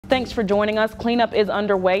Thanks for joining us. Cleanup is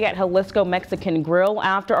underway at Jalisco Mexican Grill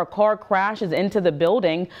after a car crashes into the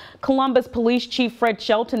building. Columbus Police Chief Fred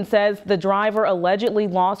Shelton says the driver allegedly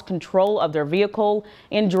lost control of their vehicle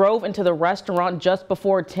and drove into the restaurant just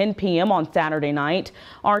before 10 p.m. on Saturday night.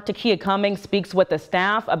 Our Takia Cummings speaks with the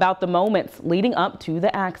staff about the moments leading up to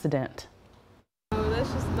the accident.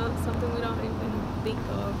 That's just not something we don't even think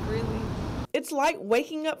of, really. It's like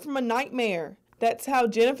waking up from a nightmare. That's how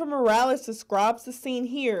Jennifer Morales describes the scene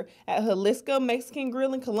here at Jalisco Mexican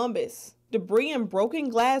Grill in Columbus. Debris and broken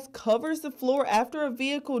glass covers the floor after a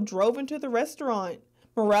vehicle drove into the restaurant.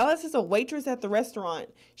 Morales is a waitress at the restaurant.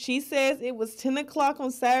 She says it was 10 o'clock on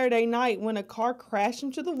Saturday night when a car crashed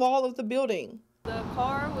into the wall of the building. The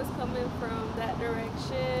car was coming from that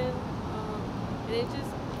direction, and it just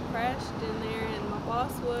crashed in there, and my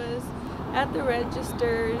boss was at the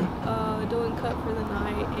register doing cut for the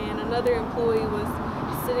night, and another employee was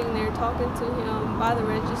sitting there talking to him by the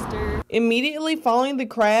register. Immediately following the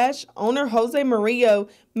crash, owner Jose Murillo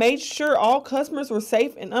made sure all customers were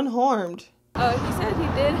safe and unharmed. He said he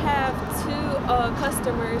did have two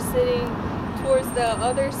customers sitting towards the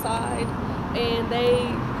other side, and they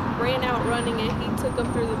ran out running, and he took them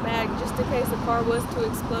through the back just in case the car was to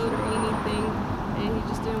explode or anything, and he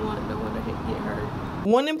just didn't want no one to get hurt.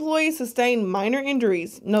 One employee sustained minor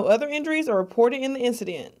injuries. No other injuries are reported in the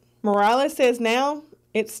incident. Morales says now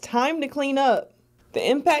it's time to clean up. The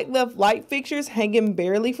impact left light fixtures hanging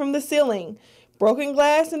barely from the ceiling. Broken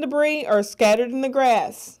glass and debris are scattered in the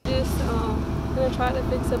grass. Just gonna try to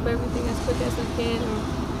fix up everything as quick as we can,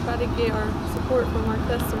 and try to get our support from our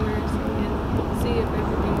customers and see if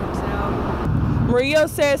everything works out. Murillo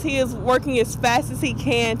says he is working as fast as he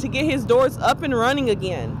can to get his doors up and running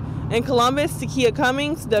again. In Columbus, Takia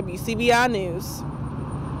Cummings, WCBI News.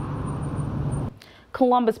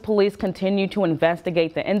 Columbus police continue to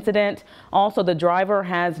investigate the incident. Also, the driver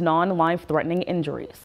has non-life-threatening injuries.